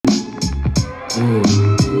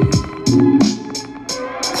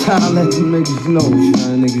Try to let them niggas know,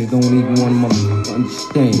 son. Niggas don't even want to motherfucker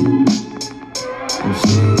understand. You know what I'm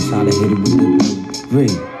saying? Try to hit it with the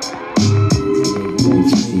break.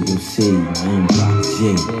 You'll see, man.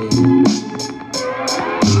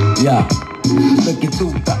 Yeah. Looking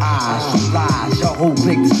through the eyes, lies, your whole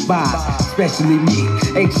clique despise, especially me,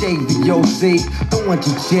 HAVOC. Don't want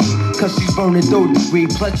you chick, cause she's burning third degree,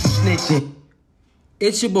 plus you snitching.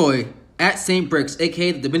 It's your boy, at St. Bricks,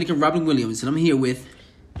 aka the Dominican Robin Williams, and I'm here with...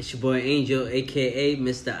 It's your boy Angel, a.k.a.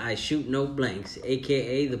 Mr. I Shoot No Blanks,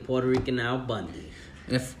 a.k.a. the Puerto Rican Al Bundy.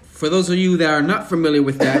 And for those of you that are not familiar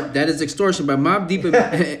with that, that is Extortion by Mobb Deep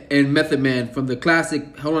and Method Man from the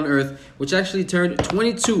classic Hell on Earth, which actually turned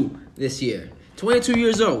 22 this year. 22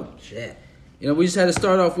 years old. Shit. You know, we just had to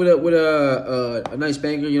start off with a nice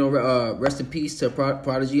banger. You know, rest in peace to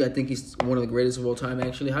Prodigy. I think he's one of the greatest of all time,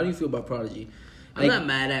 actually. How do you feel about Prodigy? I'm not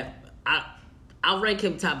mad at... I'll rank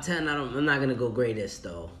him top 10. I'm not going to go greatest,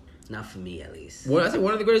 though. Not for me, at least. Well, I think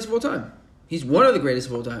one of the greatest of all time. He's one of the greatest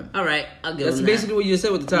of all time. All right, I'll give That's him basically what you just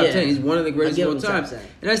said with the top 10. He's one of the greatest of all time.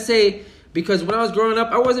 And I say, because when I was growing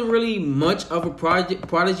up, I wasn't really much of a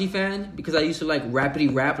Prodigy fan because I used to like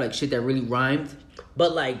rapidy rap, like shit that really rhymed.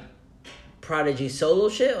 But like Prodigy solo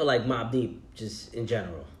shit or like Mobb Deep just in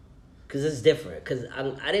general? Because it's different. Because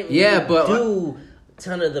I didn't really do a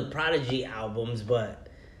ton of the Prodigy albums, but...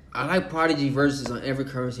 I like Prodigy verses on every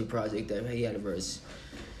Currency project that he had a verse.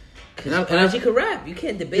 And Prodigy could rap. You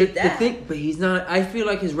can't debate that. But he's not... I feel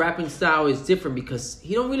like his rapping style is different because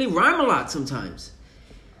he don't really rhyme a lot sometimes.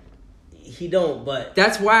 He don't, but...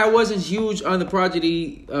 That's why I wasn't huge on the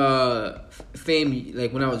Prodigy fame,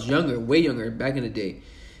 like when I was younger, way younger, back in the day.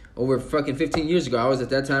 Over fucking 15 years ago, I was at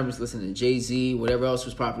that time was listening to Jay-Z, whatever else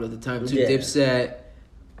was popular at the time, too, Dipset,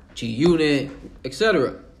 G-Unit,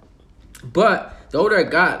 etc. But... the older I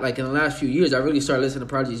got, like in the last few years, I really started listening to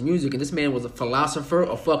Prodigy's music, and this man was a philosopher,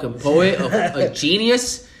 a fucking poet, a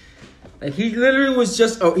genius. Like he literally was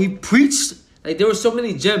just, he preached. Like there were so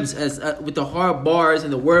many gems as with the hard bars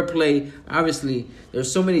and the wordplay. Obviously,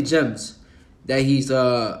 there's so many gems that he's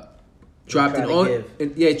dropped in on.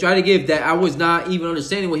 Try to give that I was not even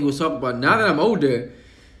understanding what he was talking about. Now that I'm older.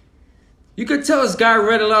 You could tell this guy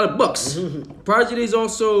read a lot of books. Prodigy is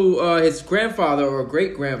also his grandfather or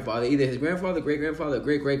great-grandfather. Either his grandfather, great-grandfather, or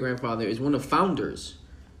great-great-grandfather is one of the founders,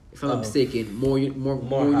 if I'm not mistaken.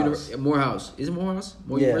 Morehouse. Is it Morehouse?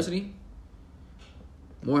 University?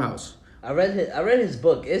 Morehouse. I read his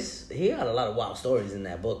book. He had a lot of wild stories in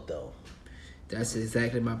that book, though. That's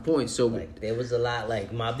exactly my point. So like, there was a lot,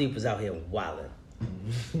 like, Mobb Deep was out here wilding.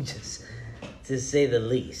 Just to say the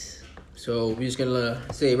least. So we're just gonna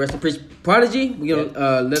say rest in peace, Prodigy. We're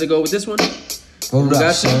gonna let it go with this one. Hold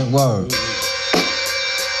up, son. Word.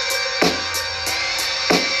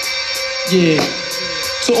 Yeah.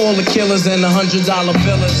 To all the killers and the $100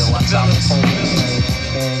 billers.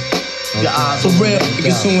 For real,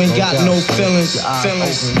 niggas who ain't got no feelings.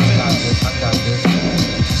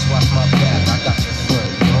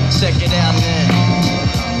 Check it out, man.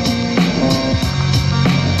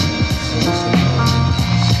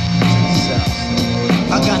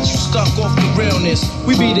 I got you stuck off the realness.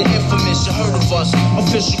 We be the infamous, you heard of us.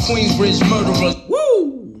 Official Queensbridge murderers.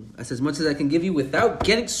 Woo! That's as much as I can give you without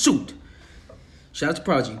getting sued. Shout out to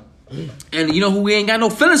Prodigy. And you know who we ain't got no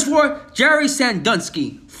feelings for? Jerry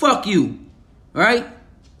Sandusky. Fuck you. Alright?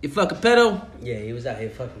 You fucking pedo. Yeah, he was out here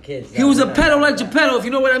fucking kids. He was a pedo like Geppetto, if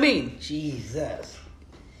you know what I mean. Jesus.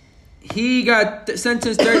 He got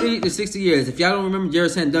sentenced 30 to 60 years. If y'all don't remember Jerry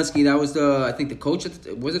Sandusky, that was I think the coach.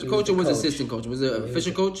 Was it the coach or was it assistant coach? Was it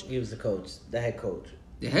official coach? He was the coach. The head coach.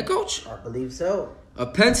 The head coach? I believe so.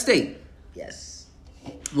 Of Penn State. Yes.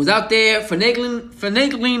 Was out there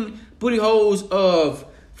finagling booty holes of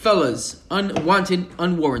fellas,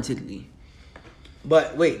 unwarrantedly.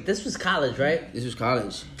 But wait, this was college, right? This was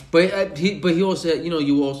college. But he also had,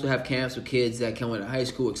 you also have camps with kids that come out of high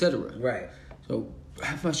school, etc. Right. So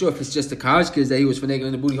I'm not sure if it's just the college kids that he was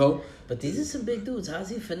finagling the booty hole. But these are some big dudes. How's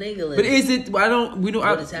he finagling? But is it?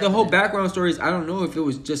 The whole background story is I don't know if it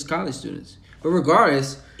was just college students. But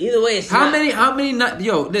regardless, either way, it's how many?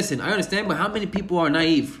 Yo, listen, I understand, but how many people are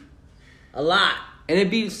naive? A lot. And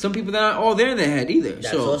it'd be some people that aren't all there in their head either.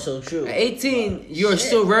 That's also true. At 18, you're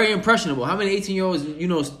still very impressionable. How many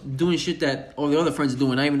 18-year-olds, doing shit that all the other friends are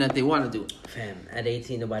doing, not even that they want to do? Fam, at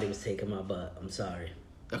 18, nobody was taking my butt. I'm sorry.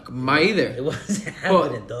 My either. It wasn't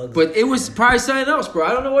happening, dog. But it was probably something else, bro.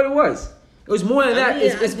 I don't know what it was. It was more than that.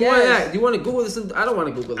 It's more than that. Do you want to Google this? I don't want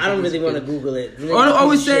to Google it. I don't really want to Google it. All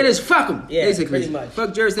we say is fuck him. Yeah, basically. pretty much.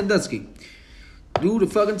 Fuck Jerry Sandusky. Do the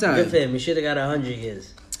fucking time. Good for him. He should have got 100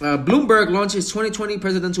 years. Bloomberg launches 2020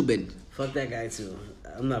 presidential bid. Fuck that guy too.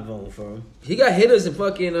 I'm not voting for him. He got hitters in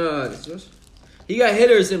fucking he got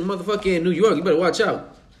hitters in motherfucking New York. You better watch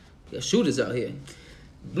out. He got shooters out here.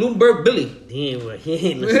 Bloomberg Billy. He ain't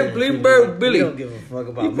listening. Bloomberg Billy. He don't give a fuck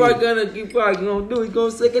about He probably gonna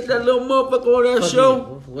get that little motherfucker on that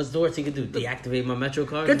show. What's the worst he could do? Deactivate my Metro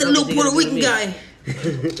card? Get the little Puerto Rican guy.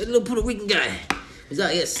 That little Puerto Rican guy. He's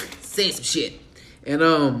out here saying some shit.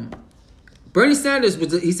 And Bernie Sanders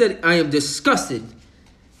he said, I am disgusted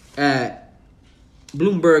at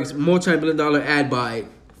Bloomberg's multi-billion-dollar ad buy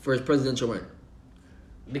for his presidential run.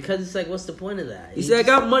 Because it's like, what's the point of that? He said, I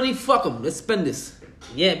got money, fuck them. Let's spend this.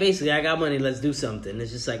 Yeah, basically, I got money, let's do something.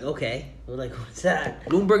 It's just like, okay. We're like, what's that?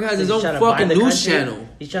 Bloomberg has his own fucking news channel.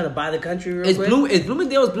 He's trying to buy the country real quick? Is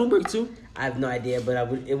Bloomingdale's Bloomberg too? I have no idea,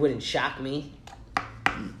 but it wouldn't shock me.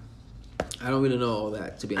 I don't really know all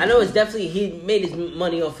that, to be I honest. know it's definitely, he made his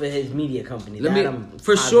money off of his media company.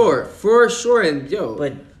 For sure, and yo.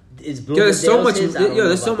 But is Bloomberg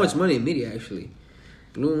there's so much money in media, actually.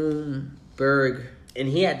 Bloomberg. And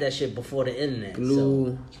he had that shit before the internet,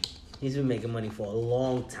 so he's been making money for a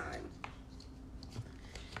long time.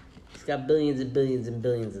 He's got billions and billions and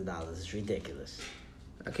billions of dollars. It's ridiculous.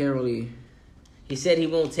 I can't really... He said he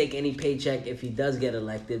won't take any paycheck if he does get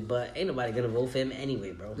elected, but ain't nobody gonna vote for him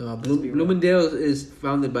anyway, bro. No, Bloomingdale is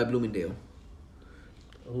founded by Bloomingdale.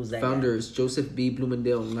 Who's that? Founders, guy? Joseph B.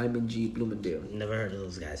 Bloomingdale and Lyman G. Bloomingdale. Never heard of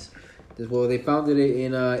those guys. Well, they founded it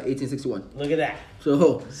in 1861. Look at that.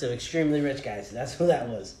 So extremely rich guys. That's who that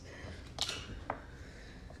was.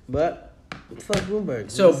 But fuck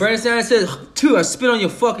Bloomberg. So Bernie Sanders says, I spit on your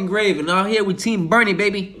fucking grave, and out here with Team Bernie,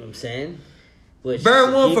 baby. You know what I'm saying? Which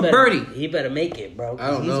Burn one for Bernie. He better make it, bro.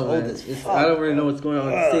 I don't know, old man. as fuck, I don't really know what's going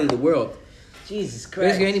on in the state of the world. Jesus Christ.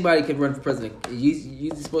 Basically, anybody can run for president.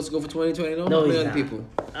 You supposed to go for 2020? No, How many he's other not. people?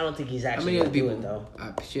 I don't think he's actually How many other gonna people? do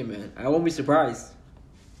it, though. Shit, man. I won't be surprised.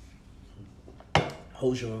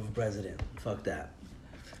 Hozier for president. Fuck that.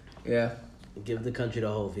 Yeah. Give the country to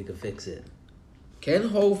Hov. He could fix it. Can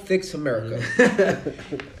Hov fix America?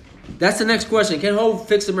 That's the next question. Can Hov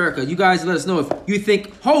fix America? You guys let us know if you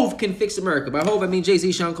think Hov can fix America. By Hov, I mean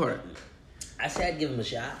Jay-Z, Sean Carter. I said I'd give him a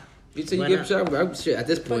shot. You say you give him a shot? Shit, at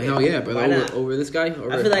this point, hell yeah, brother. Over this guy? I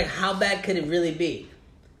feel like, how bad could it really be?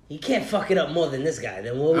 You can't fuck it up more than this guy,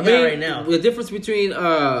 than what we got right now. The difference between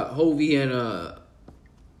Hovey and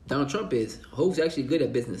Donald Trump is Hov's actually good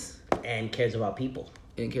at business. And cares about people.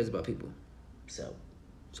 So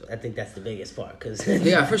I think that's the biggest part. Cause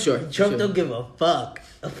yeah, for sure. Trump don't give a fuck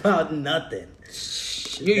about nothing.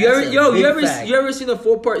 You ever seen the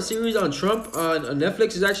 4-part series on Trump on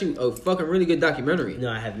Netflix? It's actually a fucking really good documentary. No,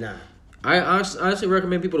 I have not. I honestly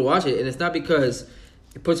recommend people to watch it, and it's not because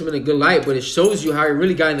it puts him in a good light, but it shows you how he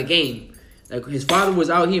really got in the game. Like, his father was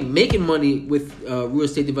out here making money with real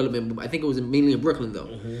estate development. I think it was mainly in Brooklyn, though.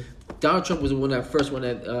 Mm-hmm. Donald Trump was the first one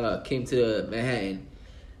that came to Manhattan.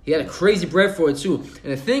 He had a crazy bread for it, too.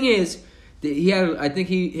 And the thing is, he had, I think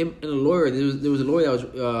him and a lawyer, there was a lawyer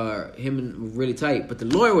that was him really tight, but the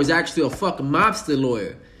lawyer was actually a fucking mobster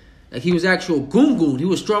lawyer. Like, he was actual goon. He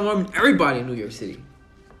was strong-arming everybody in New York City.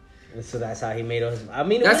 And so that's how he made all his...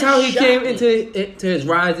 that's how he came into his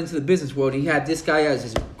rise into the business world. He had this guy as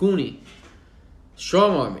his goonie.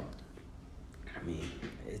 Strong-arming. I mean,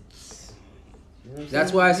 it's... You know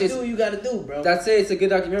that's why I say... Do what you gotta do, bro. That's it. It's a good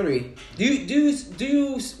documentary. Wouldn't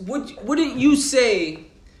you say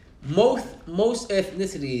most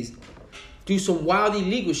ethnicities do some wild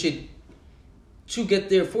illegal shit to get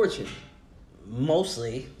their fortune?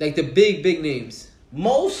 Mostly. Like the big names.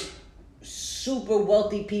 Most super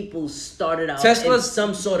wealthy people started out in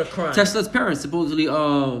some sort of crime. Tesla's parents supposedly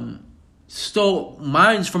stole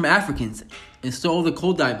mines from Africans and stole the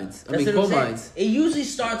coal diamonds. Coal mines. It usually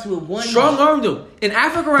starts with one. Strong armed them. In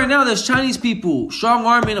Africa right now, there's Chinese people strong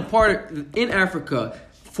arming a part in Africa,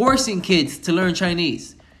 forcing kids to learn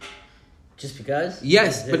Chinese. Just because?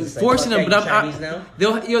 Yes, but forcing them. But Chinese now?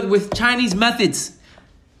 They'll with Chinese methods.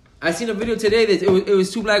 I seen a video today that it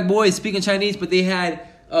was 2 black boys speaking Chinese, but they had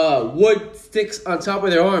wood sticks on top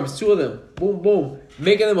of their arms, 2 of them. Boom, boom.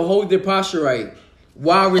 Making them hold their posture right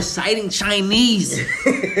while reciting Chinese.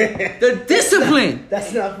 The discipline.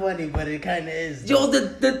 That's not funny, but it kind of is. Yo,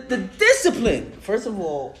 the discipline. First of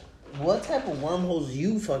all, what type of wormholes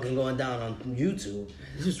you fucking going down on YouTube?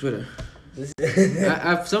 This is Twitter.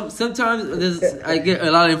 Sometimes I get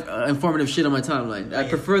a lot of informative shit on my timeline. I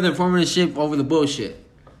prefer the informative shit over the bullshit.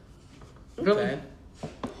 Okay.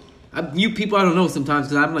 I mute people I don't know sometimes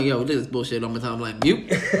because I'm like, yo, this is bullshit on my timeline. Mute.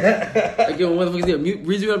 Like, yo, motherfuckers here. Mute.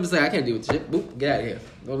 Reason I'm just like, I can't deal with shit. Boop, get out of here.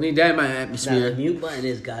 Don't need that in my atmosphere. The mute button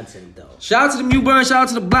is godsend, though. Shout out to the mute button. Shout out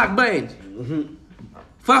to the black button. Mm-hmm.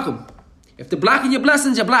 Fuck them. If they're blocking your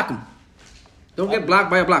blessings, you block them. Don't get blocked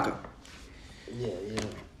by a blocker. Yeah.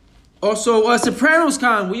 Also, Sopranos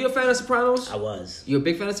Con. Were you a fan of Sopranos? I was. You a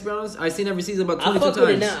big fan of Sopranos? I've seen every season about 22 times. With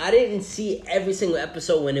it now. I didn't see every single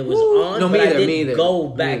episode when it was on. No, but I did me either. go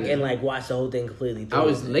back and like watch the whole thing completely. I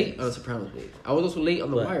was late on the Sopranos wave. I was also late on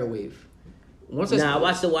the Wire wave. I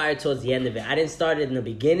watched The Wire towards the end of it. I didn't start it in the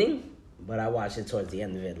beginning, but I watched it towards the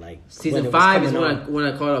end of it. Like season 5 is when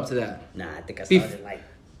I caught up to that. Nah, I think I started like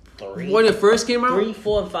 3. When it first came out? 3,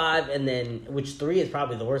 4, and 5, and then which 3 is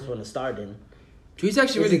probably the worst one to start in. 3's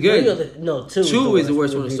actually really good. 2. 2 is the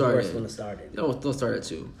worst one to start in. Don't start at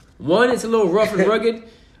 2. 1, it's a little rough and rugged.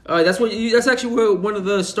 That's actually where one of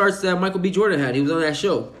the starts that Michael B. Jordan had. He was on that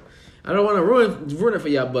show. I don't want to ruin it for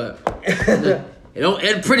y'all, but it don't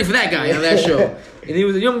end pretty for that guy on that show. And he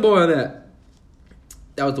was a young boy on that.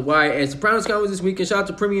 That was The Wire. And Sopranos Con was this weekend. Shout out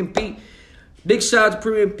to Premium Pete. Big shout out to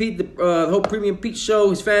Premium Pete, the whole Premium Pete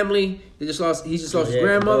show, his family. He just lost his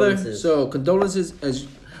grandmother. So condolences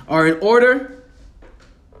are in order.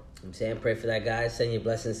 I'm saying pray for that guy. Send your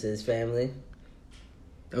blessings to his family.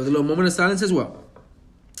 That was a little moment of silence as well.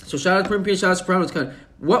 So shout out to Premium Pete, shout out to Sopranos Con.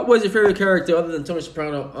 What was your favorite character other than Tony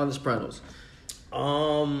Soprano on The Sopranos?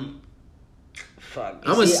 Fuck.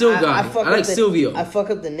 I'm a Sil guy. I like Silvio. I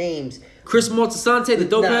fuck up the names. Chris Moltisanti, the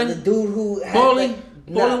dope man. The dude who Paulie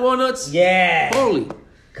Walnuts. Yeah. Paulie.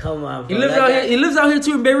 Come on, bro. He lives out here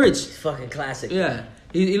too in Bay Ridge. It's fucking classic. Yeah.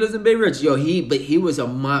 He lives in Bay Ridge. Yo, he was a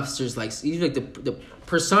mobster. Like he's like the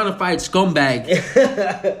personified scumbag.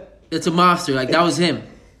 It's a mobster. Like that was him.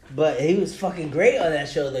 But he was fucking great on that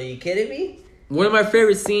show though. You kidding me? One of my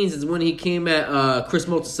favorite scenes is when he came at Chris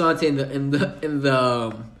Moltisanti in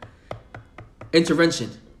the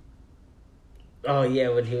intervention. Oh yeah,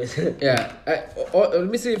 when he was yeah. Let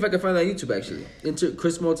me see if I can find that on YouTube actually.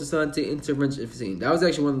 Chris Moltisanti intervention scene. That was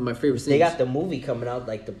actually one of my favorite scenes. They got the movie coming out,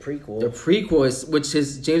 like the prequel. The prequel is which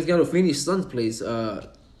is James Gandolfini's son plays a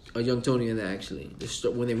young Tony in that actually.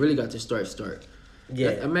 When they really got to start.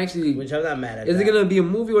 Yeah, I'm actually. Which I'm not mad at. Is it gonna be a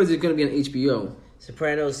movie or is it gonna be on HBO?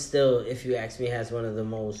 Sopranos still, if you ask me, has one of the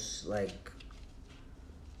most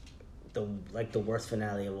the worst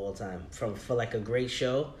finale of all time. For like a great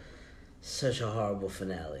show, such a horrible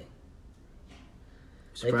finale.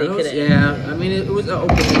 Sopranos? Yeah, I mean it was an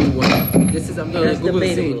open one. This is I'm gonna Google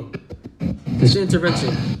the scene. This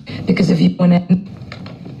intervention. Because if you went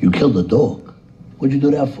in, you killed the dog. What'd you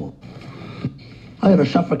do that for? I had to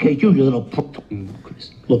suffocate you little prick.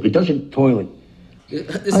 Look, it doesn't toilet.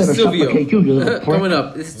 This is Silvio. Coming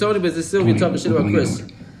up. This is Tony, but this is Silvio talking shit about Chris.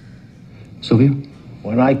 Silvio?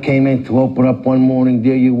 When I came in to open up one morning,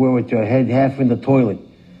 there you were with your head half in the toilet.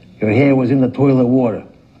 Your hair was in the toilet water.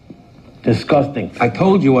 Disgusting. I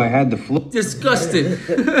told you I had the flu. Disgusting.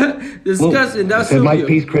 Disgusting. That's Silvio. Said my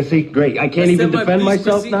piece, Chrissy. Great. I can't even defend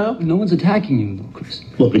myself now. No one's attacking you, Chris.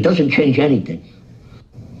 Look, it doesn't change anything.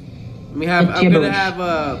 I'm gonna have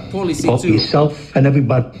Paulie see too. Yourself and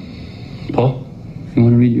everybody. Paul, you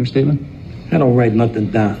want to read your statement? I don't write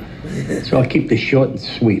nothing down, so I'll keep this short and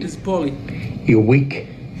sweet. This is Paulie. You're weak,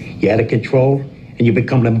 you're out of control, and you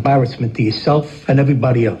become an embarrassment to yourself and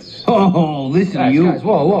everybody else. Oh, listen to you. Guys,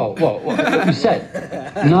 whoa. That's what you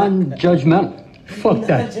said. Non-judgmental. Fuck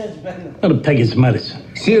that. Let him take his medicine.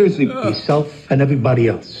 Seriously. Yourself and everybody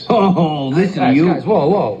else. Oh, listen to you. Guys,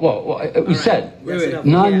 whoa. We said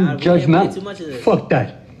non-judgmental. Fuck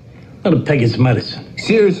that. Let him take his medicine.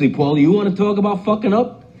 Seriously, Paul, you want to talk about fucking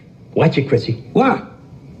up? Watch it, Chrissy. What?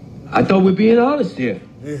 I thought we're being honest here.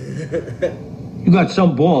 You got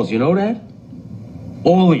some balls, you know that?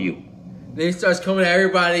 All of you. Then he starts coming at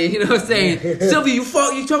everybody, you know what I'm saying? Sylvia,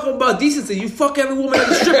 you talking about decency. You fuck every woman at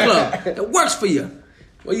the strip club. That works for you.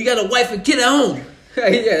 Well, you got a wife and kid at home.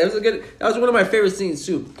 Yeah, that was one of my favorite scenes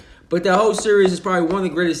too. But that whole series is probably one of the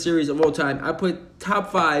greatest series of all time. I put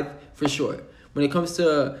top 5 for sure. When it comes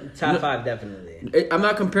to... Top 5, definitely. I'm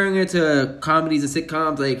not comparing it to comedies and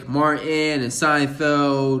sitcoms like Martin and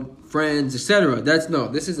Seinfeld, Friends, etc.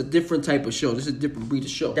 This is a different type of show. This is a different breed of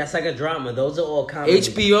show. That's like a drama. Those are all comedies.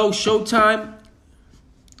 HBO, Showtime,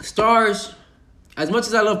 Stars. As much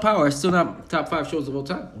as I love Power, it's still not top 5 shows of all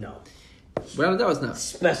time. No. Without a doubt, it's not.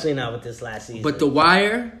 Especially not with this last season. But The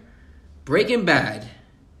Wire, Breaking Bad,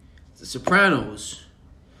 The Sopranos,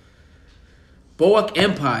 Boardwalk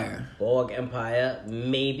Empire,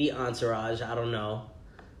 maybe Entourage. I don't know.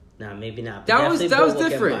 Nah, maybe not. That was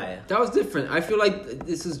different. Empire. That was different. I feel like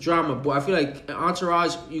this is drama, but I feel like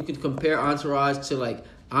Entourage. You could compare Entourage to like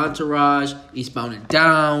Entourage, Eastbound and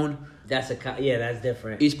Down. That's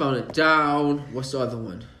different. Eastbound and Down. What's the other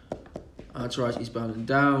one? Entourage, Eastbound and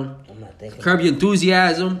Down. I'm not thinking. Curb Your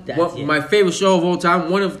Enthusiasm. My favorite show of all time.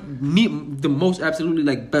 One of the most absolutely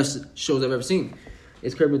like best shows I've ever seen.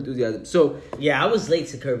 It's Curb Your Enthusiasm. So yeah, I was late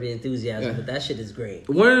to Curb Your Enthusiasm, but that shit is great.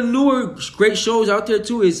 One of the newer great shows out there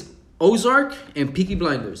too is Ozark and Peaky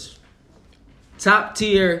Blinders. Top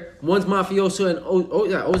tier. One's mafioso and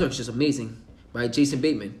Ozark's just amazing by Jason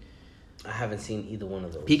Bateman. I haven't seen either one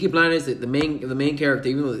of those. Peaky Blinders, the main character,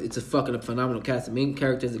 even though it's a fucking phenomenal cast, the main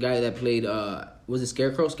character is the guy that played was it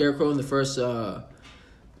Scarecrow? Scarecrow in the first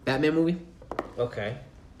Batman movie. Okay.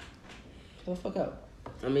 Shut the fuck out.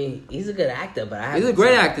 I mean, he's a good actor, but he's a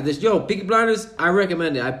great actor. Peaky Blinders, I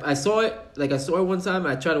recommend it. I saw it one time.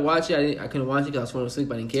 I tried to watch it. I couldn't watch it because I was falling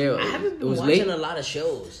asleep. I didn't care. I haven't been watching a lot of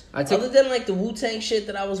shows. Other than like the Wu-Tang shit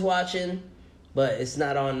that I was watching, but it's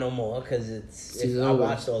not on no more because I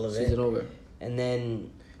watched all of it. Season over. And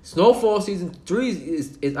then Snowfall season 3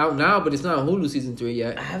 is out now, but it's not on Hulu season 3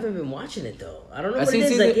 yet. I haven't been watching it though. I don't know what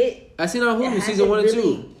it is. I seen it on Hulu season 1 and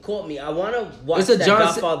 2. Caught me. I want to watch that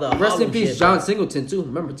Godfather. Rest in peace, John Singleton too.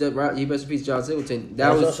 Remember, rest in peace, John Singleton.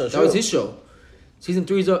 That was his show. Season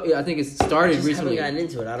 3 is up. I think it started recently. I haven't gotten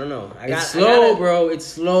into it. I don't know. It's slow, bro. It's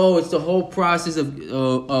slow. It's the whole process of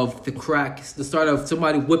the crack. It's the start of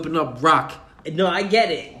somebody whipping up rock. No, I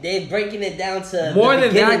get it. They're breaking it down to more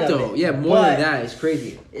than that, though. Yeah, more than that. It's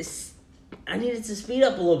crazy. I needed to speed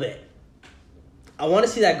up a little bit. I want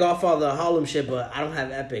to see that Godfather Harlem shit, but I don't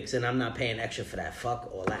have Epics, and I'm not paying extra for that.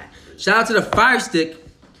 Fuck all that. Shout out to the Fire Stick.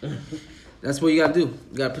 That's what you gotta do.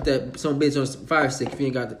 You gotta put some bits on Fire Stick if you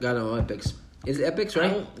ain't got it on Epics. It's Epics,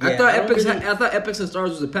 right? I thought Epics and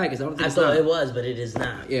Stars was a package. I thought it was, but it is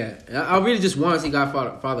not. Yeah, I really just want to see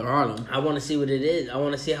Godfather Harlem. I want to see what it is. I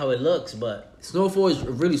want to see how it looks, but Snowfall is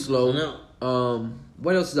really slow. No.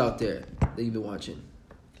 What else is out there that you've been watching?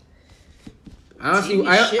 Honestly,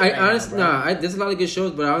 there's a lot of good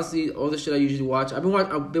shows, but honestly, all the shit I usually watch, I've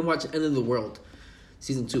been watching End of the World,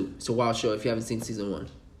 season 2. It's a wild show if you haven't seen season 1.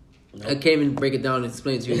 Nope. I can't even break it down and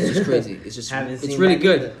explain it to you. It's just crazy. It's just it's really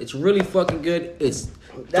good. Either. It's really fucking good. It's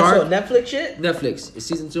dark. That's what, Netflix shit? Netflix. It's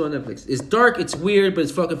season 2 on Netflix. It's dark, it's weird, but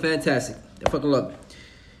it's fucking fantastic. I fucking love it.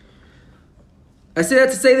 I say that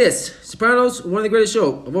to say this. Sopranos, one of the greatest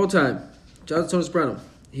shows of all time. Shout out to Tony Soprano.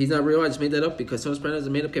 He's not real. I just made that up because Tony Soprano is a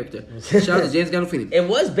made-up character. Shout out to James Gandolfini. It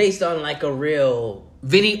was based on like a real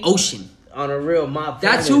Vinny Ocean. On a real mob.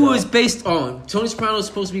 That's who it was based on. Tony Soprano is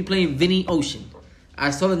supposed to be playing Vinny Ocean. I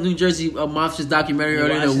saw the New Jersey Mafia's documentary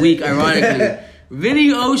earlier in the week, ironically.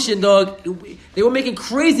 Vinny Ocean, dog. They were making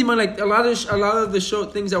crazy money. Like a lot of the show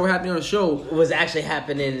things that were happening on the show was actually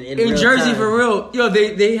happening in real Jersey time. For real. Yo,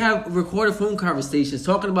 they have recorded phone conversations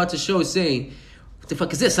talking about the show, saying, "What the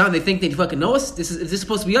fuck is this? Huh? They think they fucking know us. Is this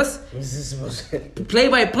supposed to be us? Is this supposed to play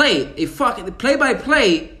by play? Play by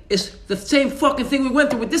play is the same fucking thing we went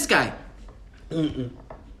through with this guy." Mm-mm.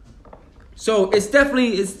 So it's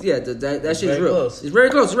definitely that shit is real. Close. It's very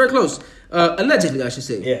close. Allegedly, I should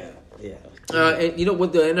say. Yeah. And you know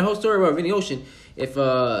what? And the whole story about Vinny Ocean. If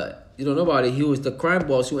you don't know about it, he was the crime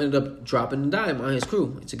boss who ended up dropping a dime on his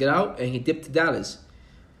crew to get out, and he dipped to Dallas.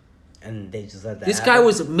 And they just let that. This guy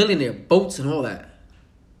was a millionaire, boats and all that.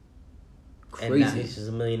 Crazy. And now he's just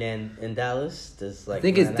a millionaire in Dallas. I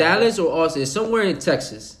think it's Dallas or Austin. It's somewhere in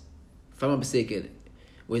Texas, if I'm not mistaken.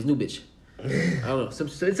 With his new bitch. I don't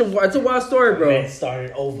know. It's a wild story, bro. Man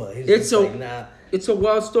started over. It's a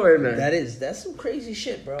wild story, man. That's some crazy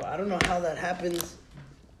shit, bro. I don't know how that happens.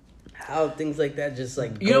 How things like that just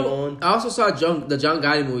like go on. I also saw the John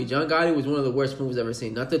Gotti movie. John Gotti was one of the worst movies I've ever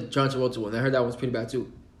seen. Not the John Travolta one. I heard that one's pretty bad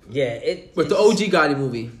too. Yeah, but the OG Gotti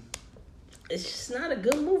movie. It's just not a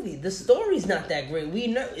good movie. The story's not that great. We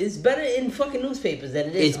know it's better in fucking newspapers than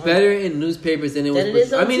it is. It's better in newspapers than it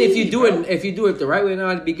was. I mean, TV, if you do it the right way now,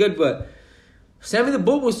 it'd be good. But Sammy the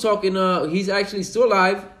Bull was talking. He's actually still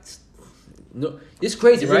alive. No, it's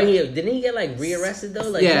crazy, right? Didn't he get like rearrested though?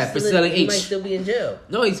 Like, yeah, for selling H. He might still be in jail.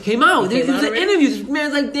 No, he came out. There was an interview. This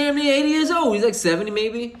man's like damn near 80 years old. He's like 70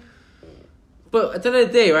 maybe. But at the end of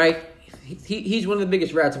the day, right? He's one of the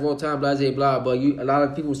biggest rats of all time, blah, blah, blah. But a lot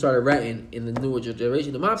of people started ratting in the newer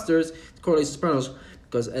generation. The mobsters correlate to Sopranos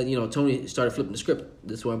because, Tony started flipping the script.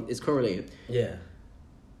 That's why it's correlated. Yeah.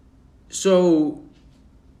 So,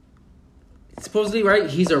 supposedly, right,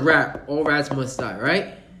 he's a rat. All rats must die,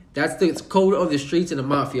 right? That's the code of the streets in the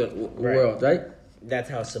mafia world, right? That's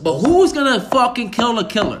how it's supposed to be. But who's going to fucking kill the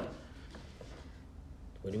killer?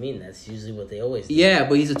 What do you mean? That's usually what they always do. Yeah,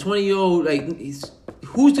 but he's a 20-year-old,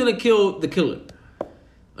 who's gonna kill the killer?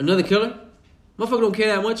 Another killer? Motherfucker don't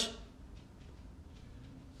care that much.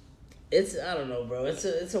 I don't know, bro. It's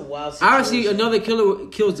a wild situation. Obviously, another killer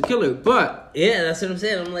kills the killer, but yeah, that's what I'm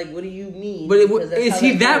saying. I'm like, what do you mean? But is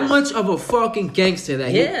he that much of a fucking gangster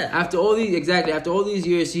that after all these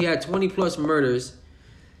years, he had 20 plus murders?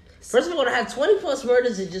 First of all, to have 20 plus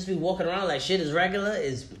murders and just be walking around like shit is regular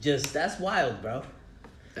is just, that's wild, bro.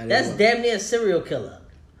 That's damn near a serial killer.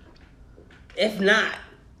 If not.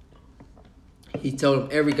 He told him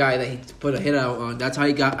every guy that he put a hit out on. That's how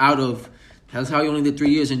he got out of. That's how he only did 3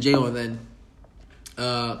 years in jail and then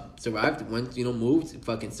survived. Went, moved.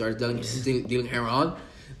 Fucking started dealing heroin.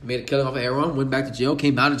 Made a killing off of heroin. Went back to jail.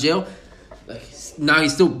 Came out of jail. Like now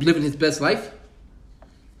he's still living his best life.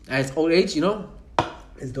 At his old age,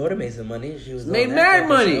 His daughter made some money. She was made mad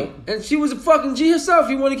money, and she was a fucking G herself.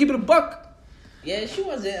 You want to keep it a buck? Yeah, she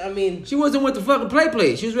wasn't. I mean, she wasn't with the fucking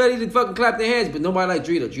play. She was ready to fucking clap their hands, but nobody like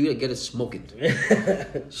Drita. Drita get us smoking.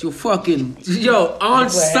 She'll fucking on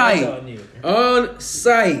site. On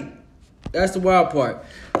site. That's the wild part.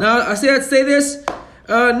 Now I say I'd say this.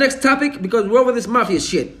 Next topic because we're over this mafia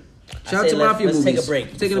shit. Shout out to mafia movies. Let's take a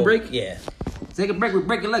break. Taking a break? Yeah. Take a break. We're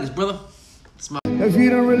breaking legs, brother. If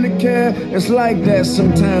you don't really care, it's like that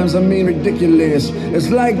sometimes, ridiculous. It's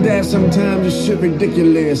like that sometimes, it's shit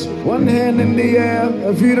ridiculous. One hand in the air,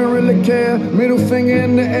 if you don't really care. Middle finger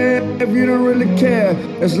in the air, if you don't really care.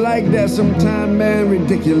 It's like that sometimes, man,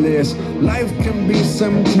 ridiculous. Life can be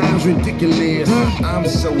sometimes ridiculous. I'm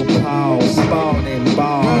so appalled, spalled and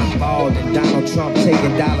bald and Donald Trump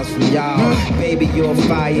taking dollars from y'all. Baby, you're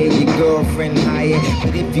fire, your girlfriend hired.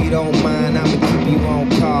 But if you don't mind, I'ma keep you on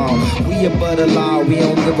call. We above the law. We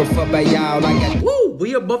don't give a fuck about y'all. Woo!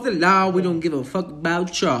 We above the law. We don't give a fuck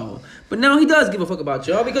about y'all. But now he does give a fuck about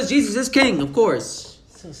y'all because Jesus is king, of course.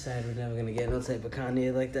 So sad we're never gonna get no type of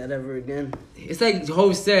Kanye like that ever again. It's like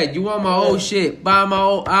Ho said, you want my old shit, buy my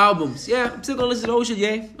old albums. Yeah, I'm still gonna listen to old shit,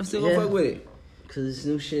 yeah. I'm still gonna fuck with it. Cause this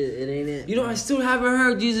new shit, it ain't it. I still haven't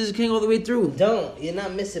heard Jesus is king all the way through. You're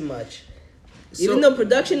not missing much. Even though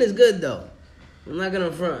production is good though. I'm not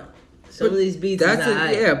gonna front. Some of these beats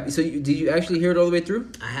yeah. So did you actually hear it all the way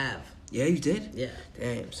through? I have. Yeah, you did? Yeah.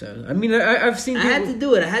 Damn, son. I mean, I've seen people... I had to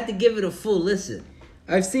do it. I had to give it a full listen.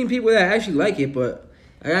 I've seen people that actually like it, but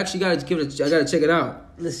I actually gotta check it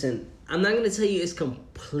out. Listen, I'm not gonna tell you it's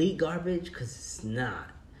complete garbage, because it's not.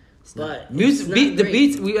 But music, the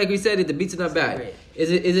beats, like we said, the beats are not bad. Great. Is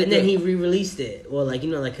it? And then he re-released it. Well,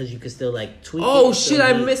 because you could still tweak it. Oh shit!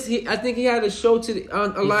 I missed. I think he had a show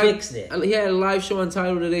a live. He fixed it. He had a live show on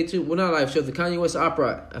Tidal today too. Well, not a live show. The Kanye West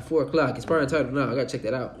Opera at 4:00. It's probably on Tidal now. I gotta check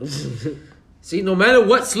that out. See, no matter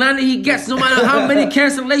what slander he gets, no matter how many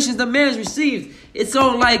cancellations the man's received, it's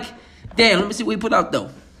all like, damn. Let me see what he put out though.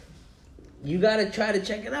 You gotta try to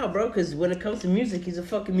check it out, bro. Because when it comes to music, he's a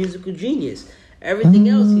fucking musical genius. Everything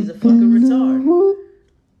else, he's a fucking retard.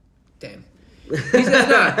 Damn. He's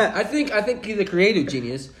not. I think he's a creative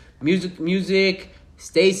genius. Music,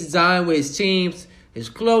 stage design with his teams, his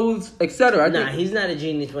clothes, etc. He's not a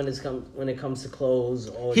genius when it comes to clothes.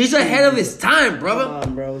 He's ahead of his time, brother. Come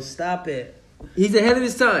on, bro. Stop it. He's ahead of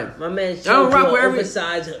his time. My man showed you an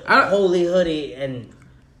oversized holy hoodie and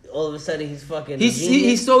all of a sudden he's fucking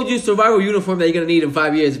he sold you a survival uniform that you're going to need in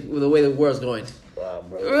 5 years with the way the world's going. Wow,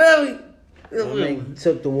 bro. Really? Like,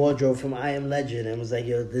 took the wardrobe from I Am Legend and was like,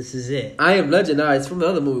 yo, this is it. I Am Legend? Nah, it's from the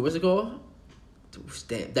other movie. What's it called?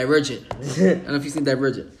 Damn, Divergent. I don't know if you've seen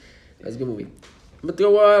Divergent. That's a good movie. I'm going to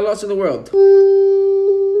throw Lost in the World.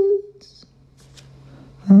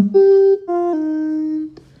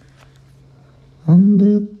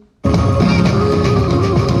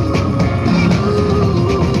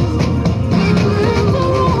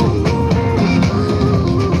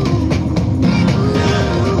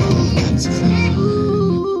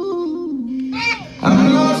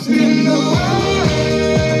 I'm lost in the world.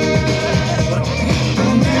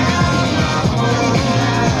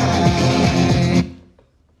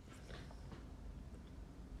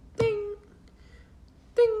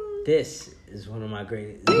 This is one of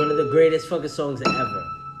the greatest fucking songs ever.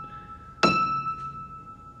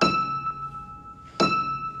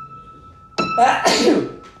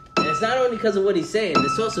 And it's not only because of what he's saying,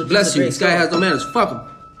 it's also just bless you. This guy has no manners. Fuck him.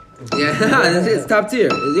 Yeah, it's top tier.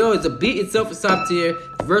 It's the beat itself is top tier.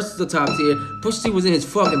 The verses are top tier. Pusha T was in his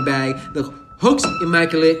fucking bag. The hook's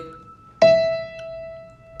immaculate.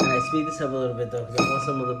 Alright, speed this up a little bit though, because I want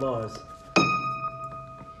some of the bars.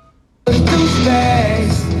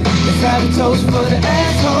 Let's have a toast for the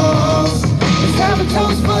assholes. Let's have a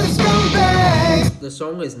toast for the scumbags. The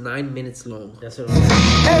song is 9 minutes long. That's what I'm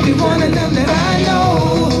saying. Every one of them that I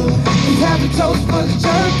know. Let's have a toast for the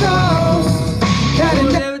jerkos.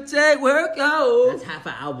 Will never take work out. That's half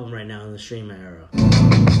an album right now in the streaming era.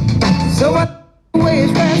 So I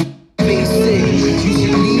always basic. You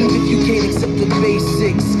should leave if you can't accept the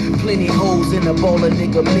basics. Plenty holes in a ball of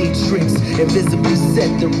nigga matrix. Invisibly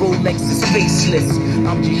set, the Rolex is faceless.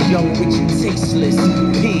 I'm just young, rich, and tasteless.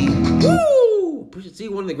 P. Woo! Pusha See,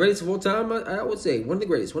 one of the greatest of all time, I would say. One of the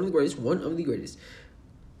greatest. I'm going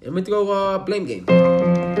to throw Blame Game. So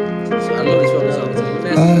I love this fucking song.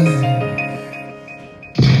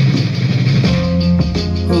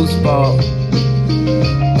 Whose fault?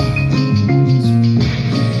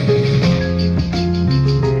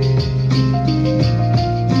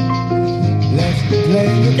 Let's play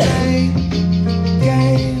the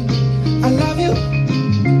game. I love you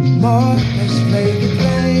more. Let's play the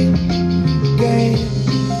game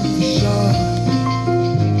for sure.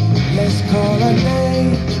 Let's call our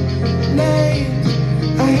names.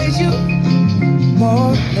 I hate you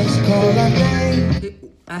more. Let's call our names.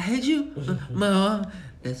 I hate you more.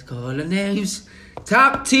 Let's call our names.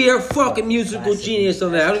 Top tier fucking musical genius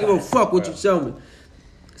on that. I don't give a fuck what you tell me.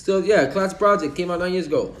 So yeah, Classic Project came out 9 years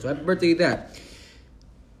ago. So happy birthday to that.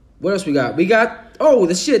 What else we got?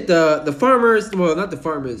 The farmers. Well, not the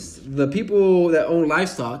farmers. The people that own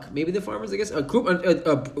livestock. Maybe the farmers. I guess a group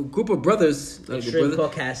of brothers. Extreme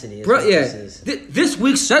Caucasity. This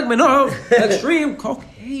week's segment of Extreme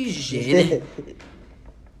Caucasian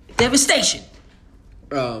Devastation.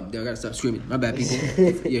 I gotta stop screaming. My bad,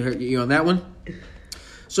 people. You're on that one.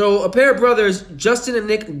 So a pair of brothers, Justin and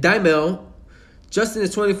Nick Dymel. Justin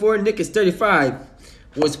is 24. Nick is 35.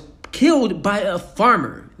 Was killed by a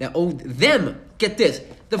farmer that owed them. Get this.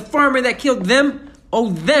 The farmer that killed them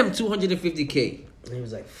owed them $250K. And he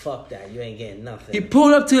was like, fuck that. You ain't getting nothing. He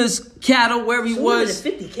pulled up to his cattle wherever he was.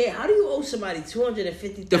 $250K? How do you owe somebody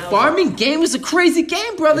 $250,000? The farming game is a crazy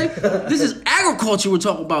game, brother. This is agriculture we're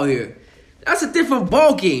talking about here. That's a different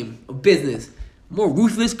ball game of business. More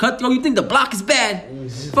ruthless, cutthroat. You think the block is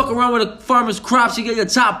bad? Fuck around with a farmer's crops, you get your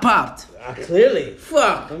top popped. Clearly.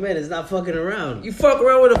 Fuck. My man is not fucking around. You fuck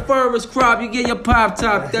around with a farmer's crop, you get your pop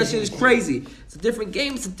top. That shit is crazy. It's a different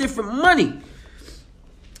game. It's a different money.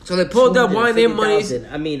 So they pulled up one of their money.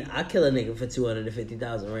 I mean, I kill a nigga for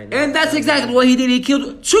 $250,000 right now. And that's exactly what he did. He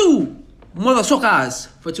killed two motherfuckers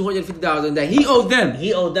for $250,000 that he owed them.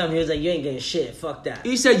 He owed them. He was like, you ain't getting shit. Fuck that.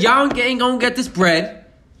 He said, y'all ain't gonna get this bread.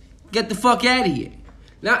 Get the fuck out of here.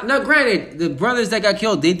 Now, granted, the brothers that got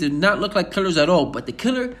killed, they did not look like killers at all. But the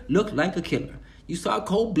killer looked like a killer. You saw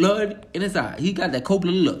cold blood in his eye. He got that cold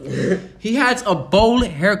blood look. He had a bowl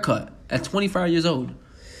haircut at 25 years old.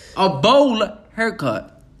 A bowl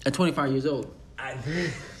haircut at 25 years old.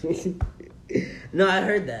 No, I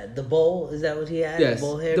heard that. The bowl, is that what he had? Yes, the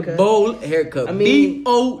bowl haircut? The bowl haircut. I mean,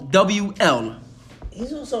 BOWL.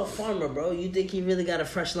 He's also a farmer, bro. You think he really got a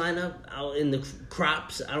fresh lineup out in the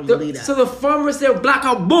crops? I don't believe that. So the farmer said,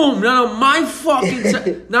 blackout, boom, not on my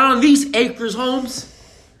fucking, not on these acres, Holmes.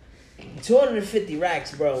 250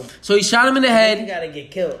 racks, bro. So he shot him in the head. You gotta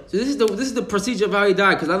get killed. So this is the procedure of how he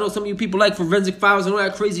died. Because I know some of you people like forensic files and all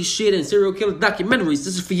that crazy shit and serial killer documentaries.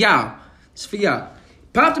 This is for y'all.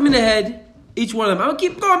 Popped him in the head, each one of them. I'm gonna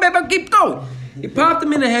keep going, babe. Keep going. He popped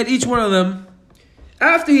him in the head, each one of them.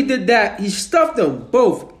 After he did that, he stuffed them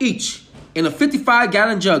both, each, in a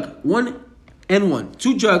 55-gallon jug. 1 and 1.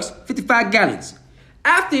 2 jugs, 55 gallons.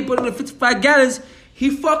 After he put in the 55 gallons, he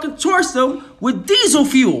fucking torched them with diesel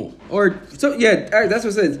fuel. That's what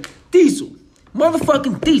it says. Diesel.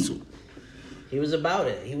 Motherfucking diesel. He was about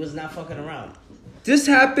it. He was not fucking around. This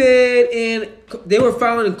happened they were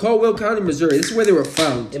found in Caldwell County, Missouri. This is where they were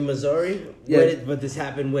found. In Missouri? Yeah. But this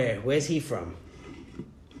happened where? Where's he from?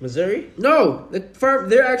 Missouri? No,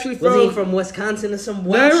 they're actually from... Was he from Wisconsin or some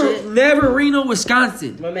wild shit? Navarino,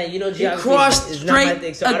 Wisconsin. My man, you know geography crossed is not my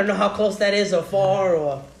thing, so I don't know how close that is or far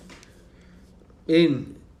or... It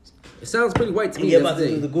sounds pretty white to me. You're about to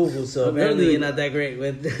do the Google, so apparently you're not that great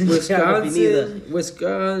with Wisconsin neither.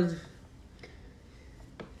 Wisconsin.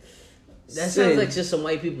 That sounds like just some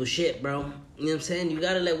white people shit, bro. You know what I'm saying? You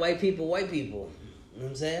gotta let white people. You know what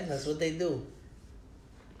I'm saying? That's what they do.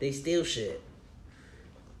 They steal shit.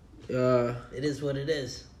 It is what it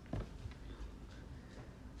is.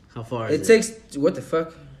 How far is it? It takes... What the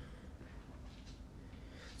fuck?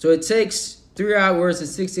 So it takes 3 hours and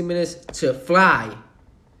 60 minutes to fly.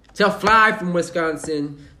 From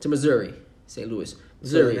Wisconsin to Missouri. St. Louis,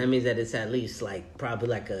 Missouri. So that means that it's at least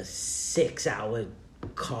probably a 6-hour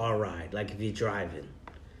car ride. Like if you're driving.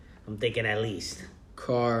 I'm thinking at least.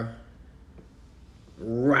 Car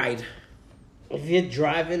ride. If you're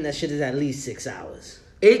driving, that shit is at least 6 hours.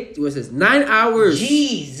 9 hours.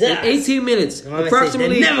 Jesus. And 18 minutes.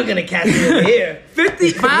 Approximately. They're never gonna catch me over here.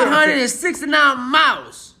 569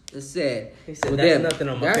 miles. It said. He said, that's nothing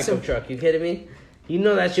on my pickup truck. You kidding me? You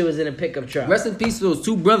know that shit was in a pickup truck. Rest in peace to those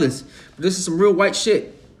 2 brothers. But this is some real white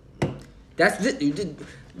shit. That's it.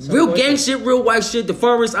 Real gang shit, real white shit. The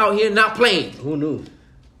farmers out here not playing. Who knew?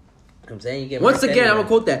 I'm saying you get once again, I'm gonna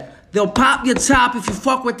quote that. They'll pop your top if you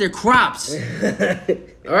fuck with their crops.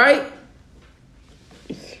 All right?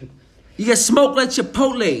 You get smoked like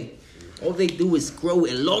Chipotle. All they do is grow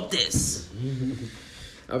elotes.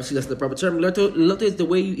 Obviously, that's the proper term. Elote is the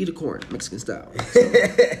way you eat a corn, Mexican style. So,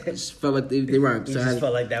 it just felt like they rhymed. You just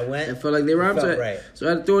felt like that went? It felt like they rhymed. Right. So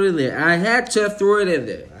I had to throw it in there. I had to throw it in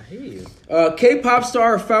there. I hear you. K-pop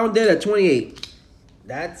star found dead at 28.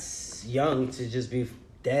 That's young to just be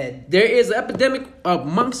dead. There is an epidemic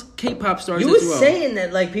amongst K-pop stars. You were as well. saying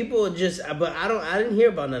that like people just, but I didn't hear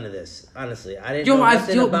about none of this. Honestly, I didn't know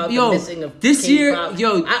nothing about the missing of this K-pop.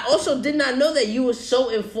 year. I also did not know that you were so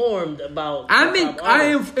informed about. I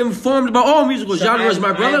am informed about all musical genres,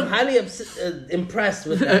 my brother. I'm highly impressed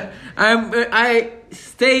with that. I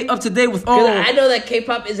stay up to date with all. I know that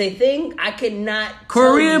K-pop is a thing. I cannot.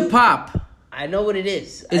 Korean pop. I know what it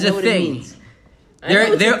is. It's a thing. It means.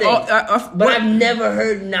 But I've never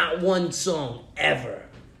heard not one song ever.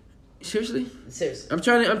 Seriously? Seriously. I'm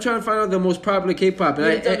trying to find out the most popular K-pop.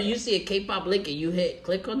 And you see a K-pop link and you hit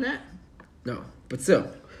click on that? No, but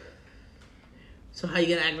still. So how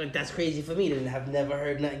you gonna act like that's crazy for me to have never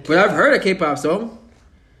heard nothing? But I've heard a K-pop song.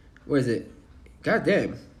 Where is it? God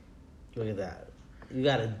damn. Look at that. You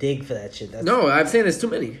gotta dig for that shit. No, I'm saying there's too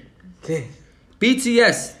many.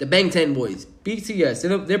 BTS, the Bangtan Boys.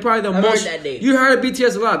 BTS, they're probably the most. Heard that name. You heard of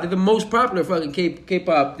BTS a lot. They're the most popular fucking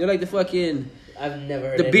K-pop. They're like the fucking. I've never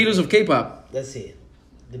heard the Beatles of K-pop. Let's see it.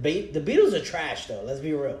 The Beatles are trash though. Let's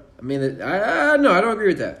be real. I mean, I don't agree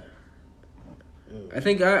with that. I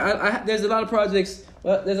think I there's a lot of projects.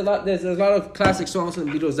 Well, there's a lot of classic songs from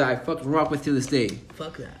the Beatles that I fucking rock with to this day.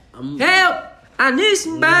 Fuck that. Help! I need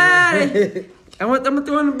somebody. I'm gonna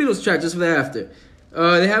throw in the Beatles track just for that after.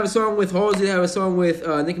 They have a song with Halsey. They have a song with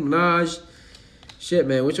Nicki Minaj. Shit,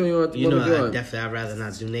 man. Which one you want to go on? Definitely, I'd rather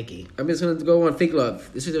not do Nicki. I'm just going to go on Fake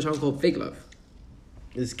Love. This is a song called Fake Love.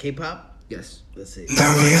 Is K-pop? Yes. Let's see.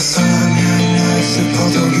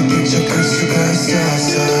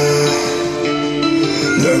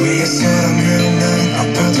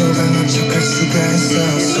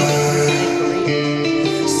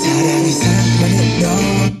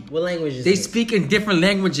 What language is They this? speak in different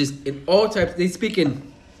languages in all types. They speak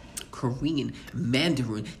in Korean,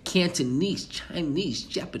 Mandarin, Cantonese, Chinese,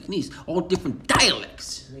 Japanese, all different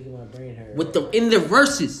dialects. Making my brain hurt. In the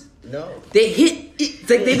verses. No. They hit. It's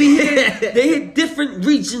like they hit different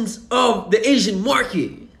regions of the Asian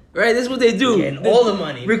market. Right, that's what they do. Getting all the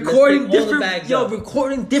money, recording different,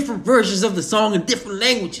 recording different versions of the song in different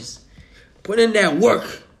languages. Put in that work.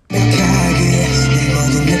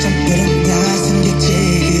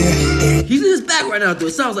 He's in his back right now, though.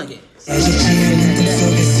 It sounds like it.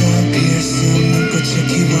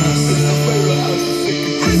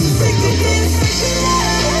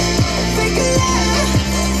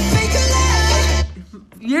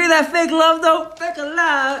 You hear that fake love, though? Fake a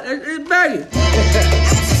lie. It's banging.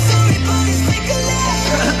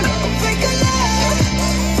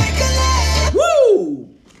 Woo!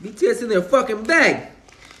 BTS in their fucking bag.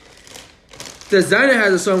 Designer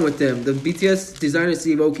has a song with them. The BTS Designer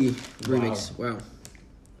Steve Aoki remix. Wow.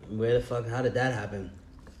 Where the fuck? How did that happen?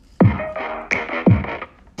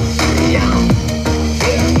 Yeah.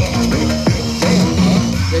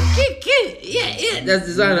 That's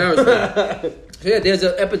Designer. So yeah, there's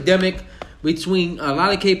an epidemic between a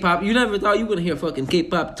lot of K-pop. You never thought you were gonna hear fucking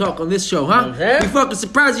K-pop talk on this show, huh? We fucking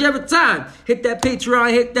surprise you every time. Hit that Patreon,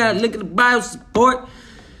 hit that link in the bio, support,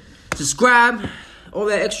 subscribe, all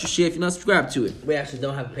that extra shit if you're not subscribed to it. We actually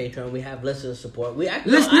don't have a Patreon. We have listener support. We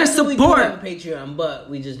do support. have a Patreon, but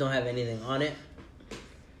we just don't have anything on it.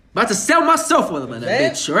 About to sell myself on that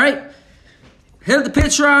bitch, alright? Hit up the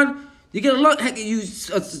Patreon. You get a lunch. You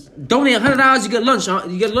donate $100. You get lunch.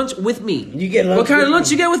 You get lunch with me. You get lunch. What kind of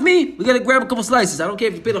lunch you get with me? We gotta grab a couple slices. I don't care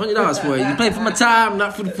if you paid $100 for it. You pay for my time,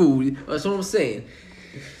 not for the food. That's what I'm saying.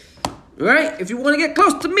 Right? If you want to get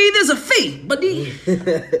close to me, there's a fee, buddy.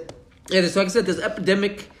 Yeah, so like I said, there's an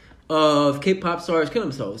epidemic of K-pop stars killing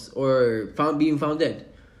themselves or being found dead,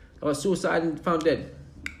 or suicide and found dead.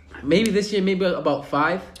 Maybe this year, maybe about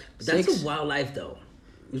 5, 6. That's a wild life, though.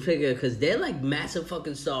 You figure, because they're like massive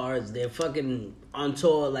fucking stars. They're fucking on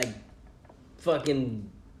tour like fucking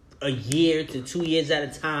a year to 2 years at a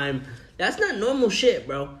time. That's not normal shit,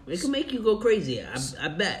 bro. It can make you go crazy. I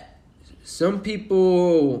bet. Some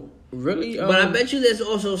people really. But I bet you there's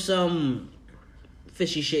also some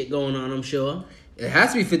fishy shit going on, I'm sure. It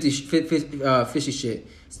has to be fishy shit.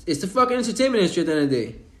 It's the fucking entertainment industry at the end of the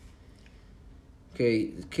day.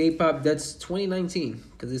 Okay, K-pop, that's 2019.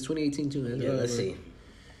 Because it's 2018 too. Yeah, let's see.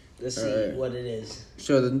 Let's see what it is.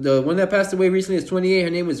 So the one that passed away recently is 28. Her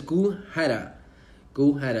name was Gu Hara.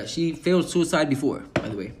 Gu Hara. She failed suicide before, by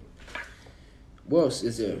the way. What else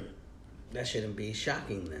is there? That shouldn't be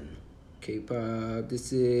shocking then. K-pop.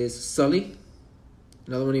 This is Sully.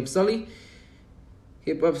 Another one named Sully.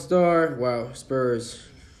 Hip-hop star. Wow. Spurs.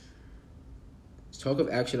 Talk of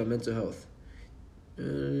action on mental health.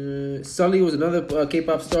 Sully was another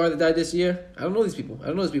K-pop star that died this year. I don't know these people,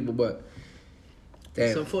 but damn,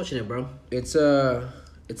 It's unfortunate, bro. it's a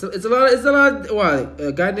lot. Wow,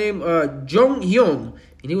 a guy named Jung Hyun,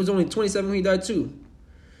 and he was only 27 when he died too.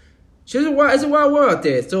 It's a wild world out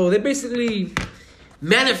there. So they basically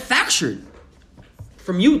manufactured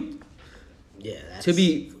from youth Yeah, that's... to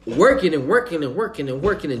be working and fucking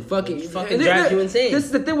drives you insane. This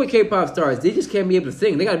is the thing with K-pop stars. They just can't be able to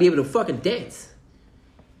sing. They gotta be able to fucking dance.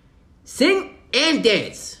 Sing and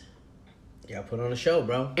dance. Yeah, put on a show,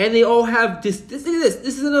 bro. And they all have this. This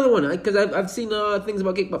is another one because I've seen things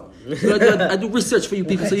about K-pop. I do research for you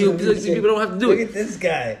people, so you people don't have to do Look it. at this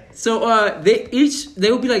guy. So they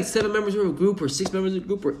will be like 7 members of a group, or 6 members of a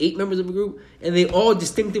group, or 8 members of a group, and they all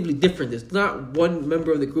distinctively different. There's not one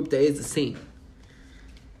member of the group that is the same.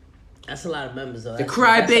 That's a lot of members, though. The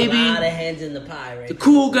crybaby, a lot of hands in the pie, right? the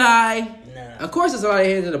cool guy. Nah. Of course, there's a lot of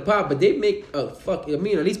hands in the pot, but they make a fuck. I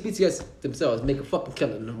mean, at least BTS themselves make a fucking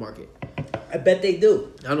killing in the market. I bet they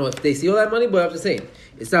do. I don't know if they see all that money, but I'm just saying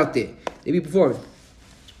it's out there. They be performing.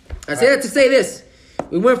 I say that to say this: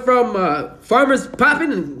 we went from farmers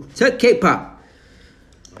popping to K-pop.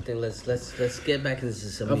 I think let's get back into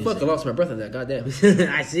some I music. fucking lost my breath on that. Goddamn,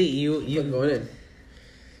 I see you fucking going in.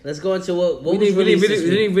 Let's go into what We was need released this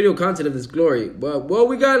week. video content of this glory. But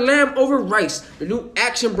we got Lamb Over Rice, the new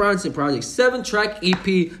Action Bronson project, 7-track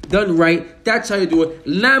EP done right. That's how you do it.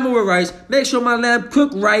 Lamb Over Rice. Make sure my lamb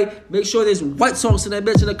cook right. Make sure there's white sauce in that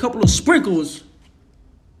bitch and a couple of sprinkles.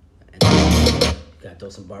 Gotta throw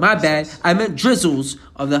some barbecue My bad. sauce. I meant drizzles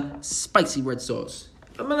of the spicy red sauce.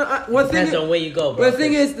 Depends on where you go, bro. Well, the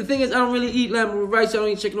thing is, I don't really eat lamb over rice. I don't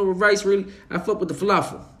eat chicken over rice. Really, I fuck with the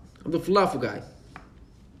falafel. I'm the falafel guy.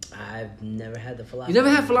 I've never had the falafel. You never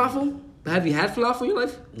had falafel? Have you had falafel in your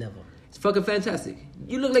life? Never. It's fucking fantastic.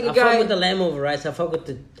 You look like a I guy. fuck with the lamb over rice. I fuck with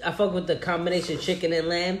the combination chicken and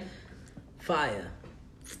lamb. Fire.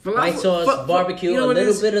 Falafel, White sauce, barbecue, you know a what it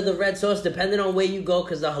little is? bit of the red sauce, depending on where you go,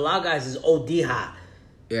 because the halal guys is OD hot.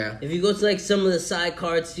 Yeah. If you go to like some of the side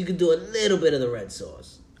carts, you can do a little bit of the red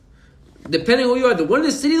sauce. Depending who you are, the one in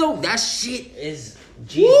the city though, that shit. Is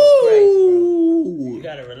Jesus Christ, bro. Woo! You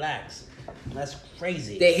gotta relax. That's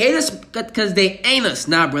crazy. They hate us because they ain't us.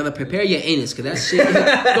 Nah, brother, prepare your anus, because that shit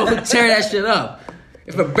go tear that shit up.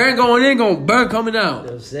 If a burn going in, gonna burn coming out. You know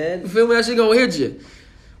what I'm saying? You feel me? That shit gonna hit you.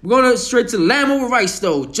 We're going straight to Lamb Over Rice,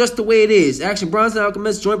 though. Just the way it is. Action Bronson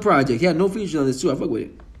Alchemist joint project. He had no features on this, too. I fuck with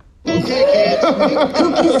it.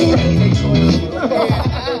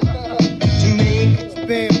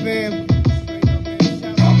 Bam, bam.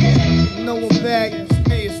 No one back.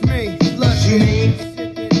 It's me. Lucky.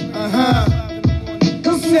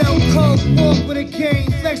 Sell coke, walk with a cane,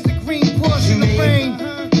 flex the green Porsche in the rain.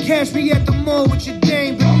 Catch me at the mall with your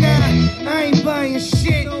dame, but nah, I ain't buying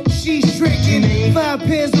shit. She's tricking. 5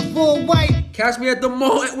 pairs of all white. Catch me at the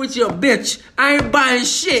mall with your bitch. I ain't buying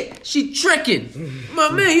shit. She tricking. My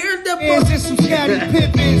man, you heard that Hands boy? and some Scottie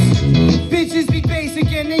Pippins. Bitches be basic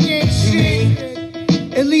and they ain't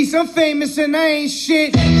shit. At least I'm famous and I ain't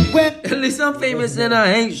shit. Well, At least I'm famous and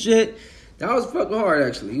I ain't shit. That was fucking hard,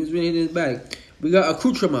 actually. He was really hitting his bag. We got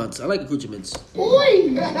accoutrements. I like accoutrements. Ooh,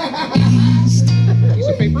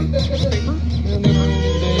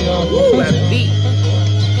 that beat.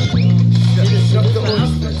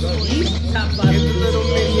 Top 5. Get the little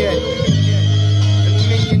mignonette.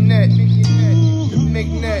 The mignonette. The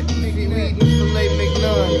mignonette. We eating filet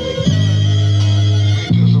mignon.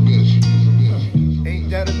 Ain't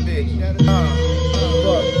that a bitch?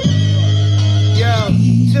 Fuck. Yo,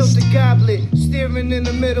 tilt the goblet. Steering in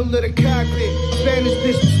the middle of the cockpit. Spanish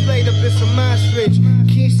bitch displayed up in some ostrich.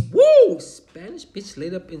 Keys. Woo! Spanish bitch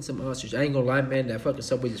laid up in some ostrich. I ain't gonna lie, man. That fucking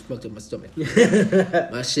Subway just fucked up my stomach.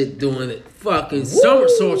 My shit doing it. Fucking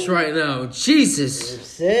somersaults right now. Jesus.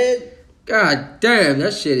 Said God damn,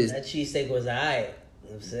 that shit is that cheesesteak was alright. You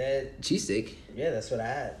know what I'm saying? cheesesteak. Yeah, that's what I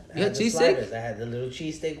had. I You had had the cheesesteak? sliders. I had the little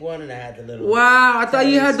cheesesteak one and I had the little. Wow, I thought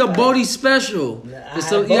you had the Spice. Bodhi special. Nah, I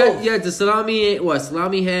The had you had both. the salami,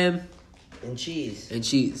 salami ham And cheese. and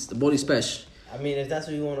cheese. The Bodhi special. I mean, if that's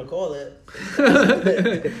what you want to call it.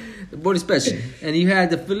 The Bodhi special. And you had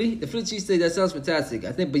the Philly cheesesteak. That sounds fantastic.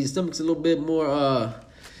 I think, but your stomach's a little bit more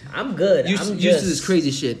I'm good. used I'm to just, this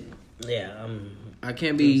crazy shit. Yeah, I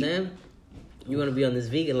can't You be. know what I'm saying? You want to be on this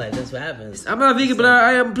vegan life. That's what happens. I'm not vegan, but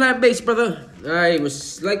I am plant based, brother. I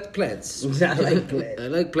like plants. I like plants. I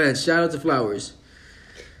like plants. Shout out to flowers.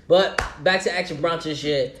 But back to Action Bronson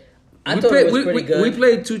shit. I thought it was pretty good. We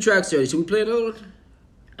played 2 tracks already. Should we play another one?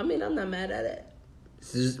 I mean, I'm not mad at it.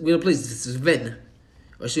 We're gonna play Sven.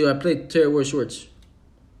 Or should I play Tearaway Shorts?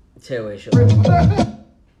 Tearaway Shorts.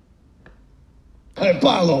 Hey,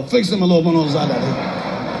 Paolo, fixame los manos a la.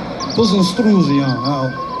 Put some struzzi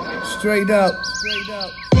on. Straight up.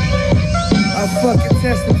 I fucking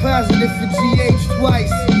tested positive for GH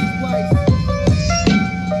twice.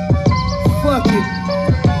 Fuck it.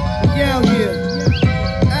 We out here.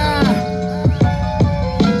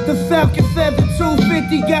 The Falcon Feather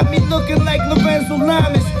 250 got me looking like Lorenzo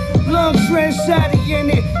Lamas. Long trench shotty in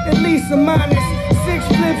it, at least a minus. 6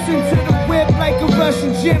 flips into the whip like a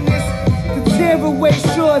Russian gymnast. The tearaway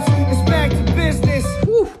shorts is back to business.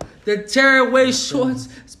 Woo. The tearaway shorts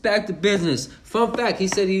is back to business. Fun fact, he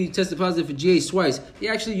said he tested positive for GH twice. He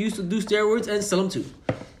actually used to do steroids and sell them too.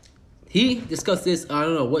 He discussed this, I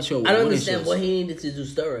don't know what show. I don't understand what he needed to do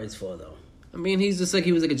steroids for, though. I mean, he was like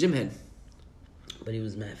a gym head. But he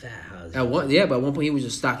was mad fat. But at one point he was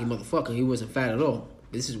a stocky motherfucker. He wasn't fat at all.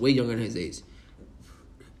 This is way younger than his age.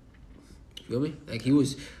 You feel me? Like he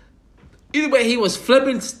was. Either way, he was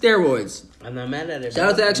flipping steroids. I'm not mad at it.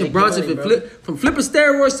 Shout out to Action Bronson from flipping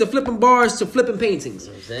steroids to flipping bars to flipping paintings.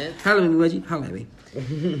 You know what I'm saying? Holla at me, Reggie. Holla at me.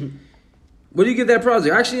 What do you give that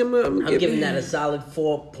project? Actually, I'm giving that a solid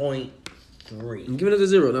 4.3. I'm giving it a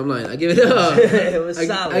 0. No, I'm lying. I give it a. It was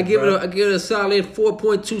solid. I give it a solid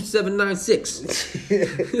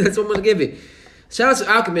 4.2796. That's what I'm gonna give it. Shout out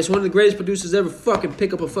to Alchemist, one of the greatest producers ever. Fucking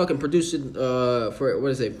pick up a fucking producing for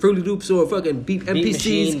what is it, Fruity Loops or fucking beat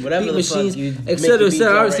MPCs, whatever beat the machines, etc.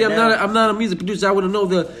 Obviously, I'm not a music producer. I wouldn't know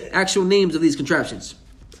the actual names of these contraptions.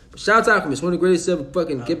 But shout out to Alchemist, one of the greatest ever.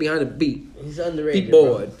 Fucking get behind the beat. He's underrated. Beat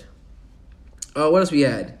board. What else we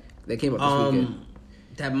had that came up this weekend?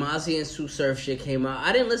 That Mozzie and Sue Surf shit came out.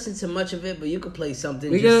 I didn't listen to much of it, but you could play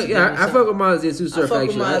something. I fuck with Mozzie and Sue Surf.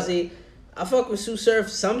 I fuck with Sue Surf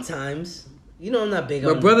sometimes. You know I'm not big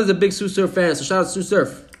on... My brother's a big Sue Surf fan, so shout out to Sue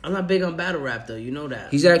Surf. I'm not big on battle rap, though. You know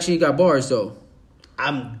that. He's actually got bars, though.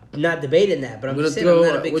 I'm not debating that, but I'm just saying I'm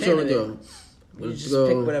not a big fan of it. You just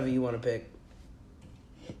pick whatever you want to pick.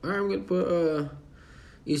 All right, I'm going to put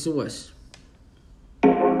East and West.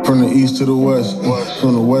 From the east to the west,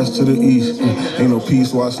 from the west to the east, ain't no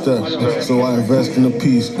peace while I step, so I invest in the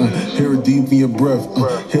peace. Hear it deep in your breath,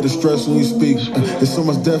 hear the stress when you speak. There's so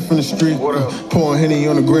much death in the street, pouring Henny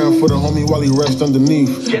on the ground for the homie while he rests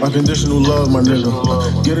underneath. Unconditional love, my nigga,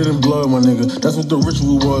 get it in blood, my nigga. That's what the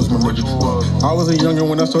ritual was, my nigga. I was a youngin'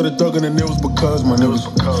 when I started thugging, and it was because, my niggas.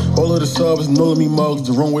 All of the subs and all of me mugs,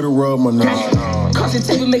 the wrong way to rub, my nigga. Caution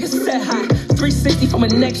tape and make it set high. 360 from a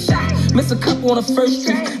next shot. Miss a couple on the first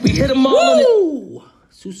street. We hit them all on it.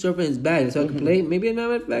 Sue Surf in his bag, so I can play. Maybe I'm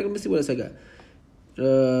not in bag. Let me see what else I got.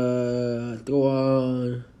 Throw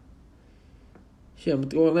on. Shit, I'm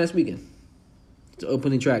gonna throw on Last Weekend. It's the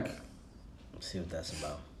opening track. Let's see what that's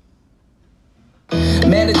about.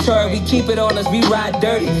 Mandatory, we keep it on us, we ride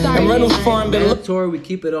dirty. And Reynolds Farm been mandatory, we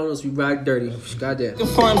keep it on us, we ride dirty. Goddamn.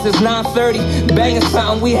 Farms is 9:30. Banging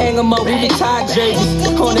something, we hang them up, we retired jerseys.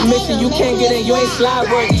 On a mission, you can't get in, you ain't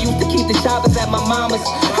slide worthy. Used to keep the shoppers at my mama's.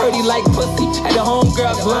 Heard he like pussy, at the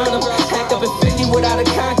homegirls line up. Hacked up in 50 without a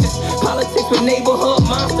conscience. Politics with neighborhood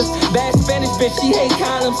monsters. Bad Spanish bitch, she hate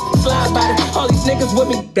condoms. Slide by it, all these niggas with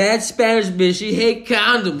me. Bad Spanish bitch, she hate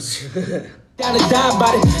condoms. Down to die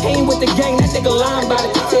about it. He ain't with the gang, that nigga lying about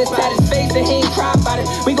it. Tears pat his face and he ain't cry about it.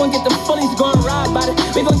 We gon' get them fullies going ride about it.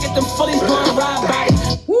 We gon' get them fullies going ride about it.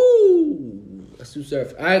 Woo! That's Sue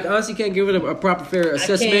Surf. I honestly can't give it a proper fair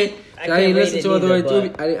assessment. I didn't listen to it all the way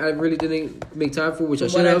through. I really didn't make time for it, which I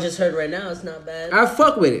should have. What I just heard right now, it's not bad. I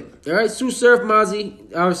fuck with it. All right, Sue Surf, Mozzie.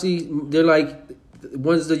 Obviously, they're like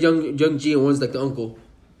one's the young G and one's like the uncle.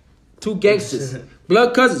 Two gangsters,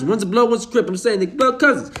 blood cousins. One's a blood, one's a crip. I'm saying they blood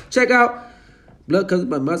cousins. Check out. Blood Cousins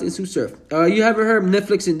by Mozzie and Sue Surf. You haven't heard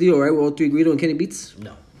Netflix and Dio, right? With all three Greedo and Kenny Beats?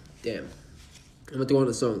 No. Damn. I'm gonna throw on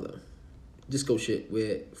the song though. Disco shit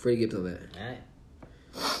with Freddie Gibbs on that. Alright.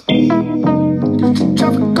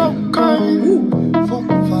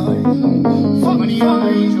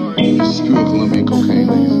 This is pure Colombian cocaine.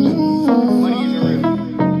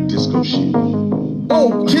 Disco shit.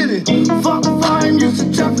 Oh, get it. Fuck fine, used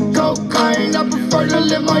to traffic cocaine. I prefer to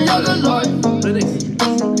live my other life.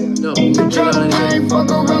 No. The drug game,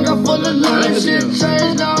 fuck around, got full of love. Shit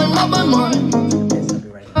changed, now I'm on my mind.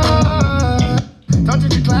 Don't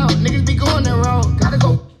touch the cloud, niggas be going that road. Gotta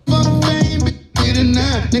go. Fuck fame, get it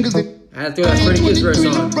now. Niggas, I had to throw that Freddie Gibbs verse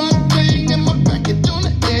on. in my package on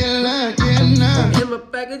the airline, In my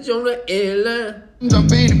package on the airline.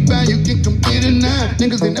 Drop 80 pounds, you can come get it now.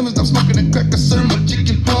 Niggas, they never stop smoking and crack. I serve my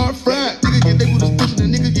chicken hard fried. Nigga get they with a station,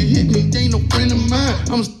 and nigga get hit me. They ain't no friend of mine.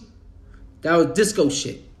 That was disco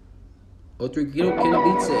shit. 03 Ghetto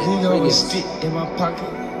Kenny Beats it. He always stick in my pocket.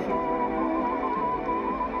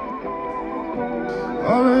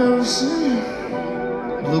 All I ever see,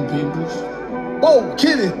 blue peoples. Whoa,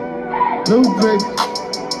 kitty, blue baby.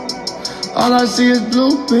 All I see is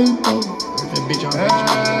blue people.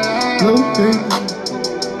 Blue people.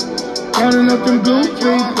 Counting up them blue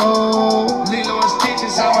people. Lilo and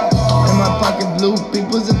Stitches in my pocket, blue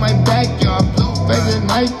peoples in my backyard. Blue faces,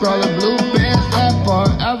 Nightcrawler, blue bands, that bar,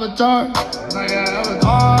 Avatar.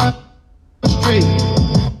 Street.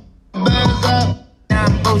 Bands up. Now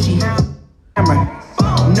I'm bougie. Camera.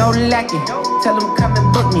 No lacking. Tell them come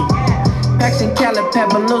and book me. Packs and Calipad,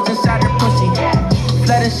 balloons inside her pussy.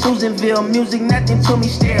 Flood in Susanville, music, nothing to me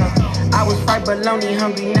still. I was fried baloney,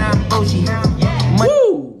 hungry, now I'm bougie.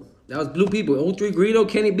 Woo! That was Blue People. 03 Greedo,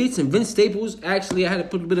 Kenny Beats, and Vince Staples. Actually, I had to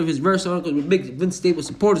put a bit of his verse on because we're big Vince Staples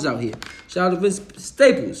supporters out here. Shout out to Vince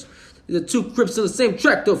Staples. The two Crips on the same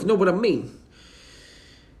track, though, if you know what I mean.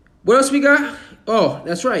 What else we got? Oh,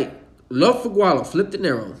 that's right. Love for Guala, Flip De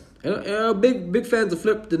Niro. Big fans of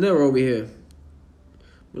Flip De Niro over here.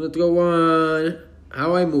 I'm gonna throw on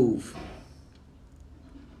How I Move.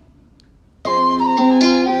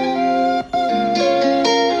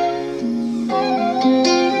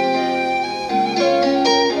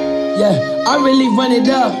 Yeah, I really run it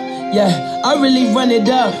up. Yeah, I really run it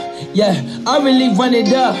up. Yeah, I really run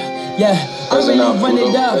it up. Yeah, I really run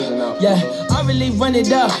it up. Yeah, I really run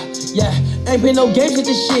it up. Yeah, ain't been no games with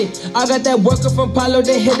this shit. I got that worker from Palo,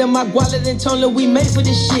 they hit on my guala, then told her we made for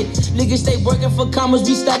this shit. Niggas stay working for commas,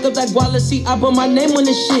 we stack up that guala, see, I put my name on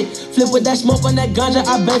this shit. Flip with that smoke on that ganja,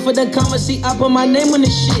 I beg for the comma, see, I put my name on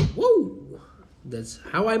this shit. Woo! That's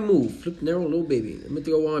How I Move, Flip De Niro, Little Baby. Let me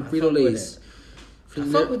throw on Frito Lay's. I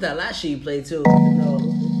fuck with that last shit you played too. No,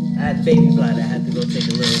 I had baby blood, I had to go take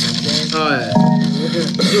a little bit. Oh, yeah.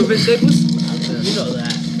 You Vince Staples? You know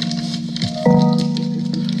that.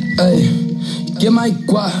 Ay, get my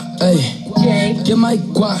guap, ay, get my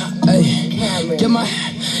guap, ay, get my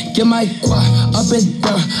guap up and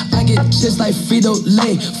down. I get just like Frito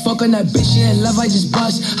Lay. Fuck on that bitch, she in love, I just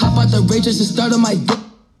bust. Hop out the rage just to start on my dick.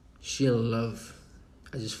 She in love.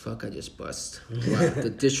 I just bust. Wow, the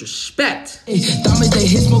disrespect. Hey, diamonds they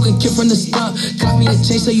hit, smoking kid from the start. Got me a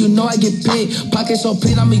chain so you know I get paid. Pockets all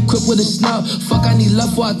paid, I'm equipped with a snub. Fuck, I need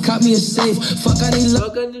love for I caught me a safe. Fuck, I need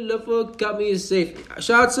love for got me a safe.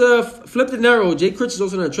 Shout out to Flip De Niro. Jay Critch is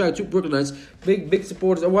also on the track. Two Brooklynites. Big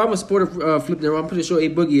supporters. Well, I'm a supporter of Flip De Niro. I'm pretty sure A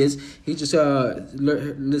Boogie is. He just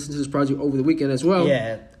listened to this project over the weekend as well.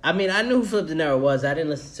 Yeah. I mean, I knew who Flip De Niro was. I didn't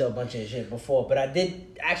listen to a bunch of his shit before, but I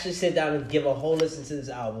did actually sit down and give a whole listen to this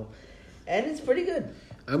album, and it's pretty good.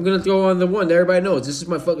 I'm gonna throw on the one that everybody knows. This is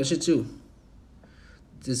my fucking shit too.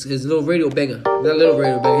 This his little radio banger, not little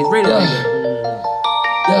radio banger. His radio banger.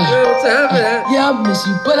 Yeah. No time for that. Yeah, I miss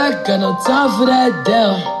you, but I got no time for that.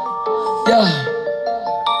 Damn. Yeah.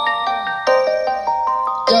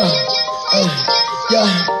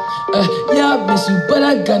 Yeah, I miss you, but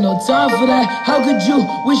I got no time for that. How could you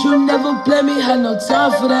wish you never play me? Had no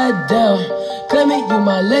time for that, damn. Claim it, you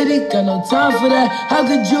my lady, got no time for that. How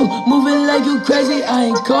could you moving like you crazy? I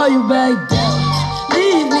ain't call you back, damn.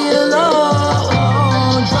 Leave me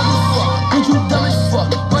alone. Drunk as fuck, bitch, you dumb as fuck.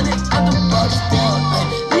 Running out the box, damn.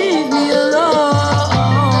 Leave me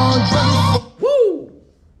alone. Drunk as fuck. Woo!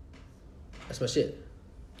 That's my shit.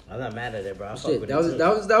 I'm not mad at it, bro. I fuck Shit, with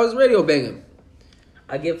that was radio banger.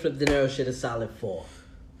 I give Flip De Niro shit a solid 4.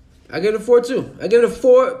 I give it a 4 too. I give it a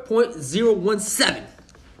 4.017.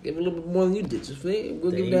 Give it a little bit more than you did. Just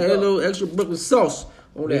we'll give that a little extra Brooklyn sauce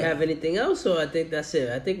on Do we that. have anything else, or I think that's it?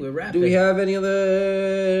 I think we're wrapping. Do we have any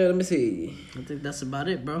other? Let me see. I think that's about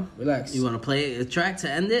it, bro. Relax. You want to play a track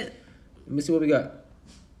to end it? Let me see what we got.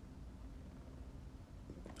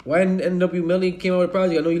 YNW Melly came out with a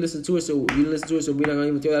project. I know you listened to it, so we're not gonna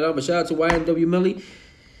even throw that out. But shout out to YNW Melly.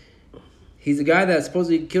 He's the guy that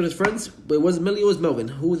supposedly killed his friends, but it wasn't Melly, it was Melvin.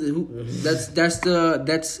 Who is it?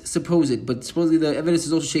 That's supposed, but supposedly the evidence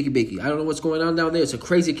is also shaky bakey. I don't know what's going on down there. It's a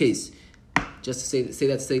crazy case. Just to say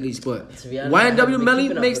that to say the least, but YNW Melly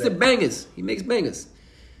makes the bangers. He makes bangers.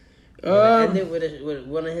 End it with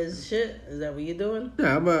one of his shit. Is that what you're doing?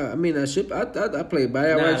 Nah, I mean that shit. I play it by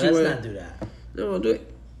it. Nah, let's not do that. No, I won't do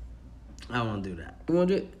it. I won't do that. You won't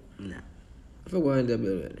do it? Nah. For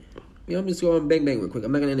YNW already. Yeah, I'm just going bang real quick.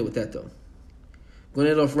 I'm not gonna end it with that though. I'm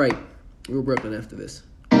gonna end off right. Real Brooklyn after this.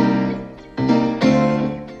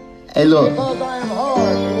 Hey, look. You know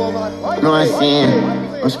what I'm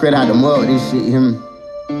saying? I'm straight out the mud with this shit, him.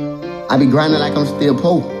 I be grinding like I'm still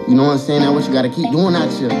poor. You know what I'm saying? That's what you gotta keep doing out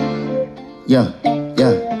here. Yeah.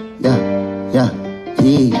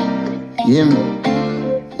 You hear me?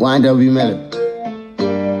 YNW Miller.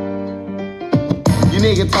 You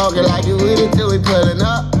nigga talking like you with it till we pulling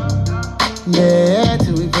up. Yeah,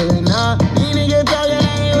 till we pulling up. You nigga talking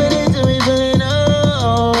like you with it till we pulling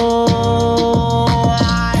up.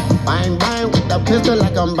 Bang, bang, with the pistol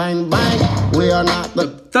like I'm bang, bang. We are not the...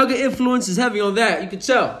 Thugger influence is heavy on that. You can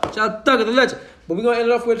tell. Shout out Thugger the legend. But we're going to end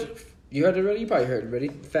it off with... You heard it already? You probably heard it already.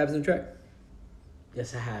 Fabs in the track.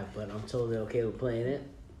 Yes, I have, but I'm totally okay with playing it.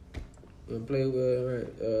 We're going to play with... Alright,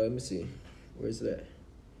 let me see. Where's that?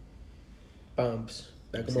 Bombs.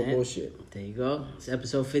 Back on my bullshit. There you go. It's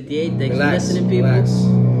episode 58. Thanks Relax, for listening, people. Relax.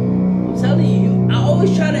 I'm telling you, I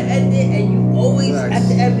always try to end it, and you always at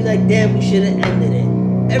the end be like, damn, we should have ended it.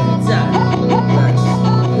 Every time. Relax.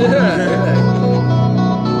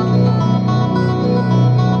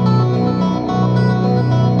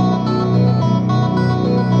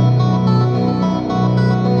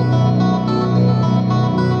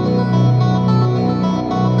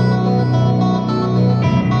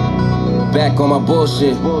 Back on my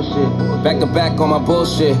bullshit. Back to back on my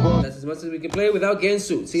bullshit. That's as much as we can play without getting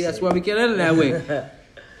sued. See, that's why we can end it that way.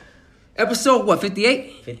 Episode what?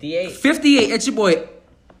 58? 58. 58. It's your boy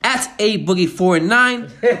at A Boogie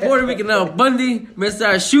 4-9. Puerto Rican Al Bundy.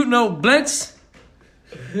 Mr. Shoot No Blanks.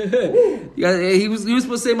 he was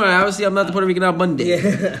supposed to say mine. Obviously, I'm not the Puerto Rican Al Bundy.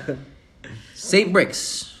 Yeah. Saint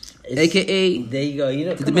Bricks, aka there you go. You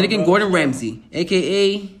know the Dominican Gordon Ramsay,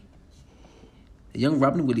 aka the young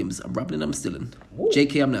Robin Williams. I'm robbing and I'm stealing.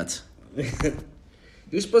 JK, I'm not.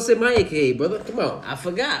 You're supposed to say my AKA, brother. Come on. I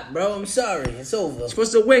forgot, bro. I'm sorry. It's over. You're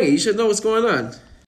supposed to wing it. You should know what's going on.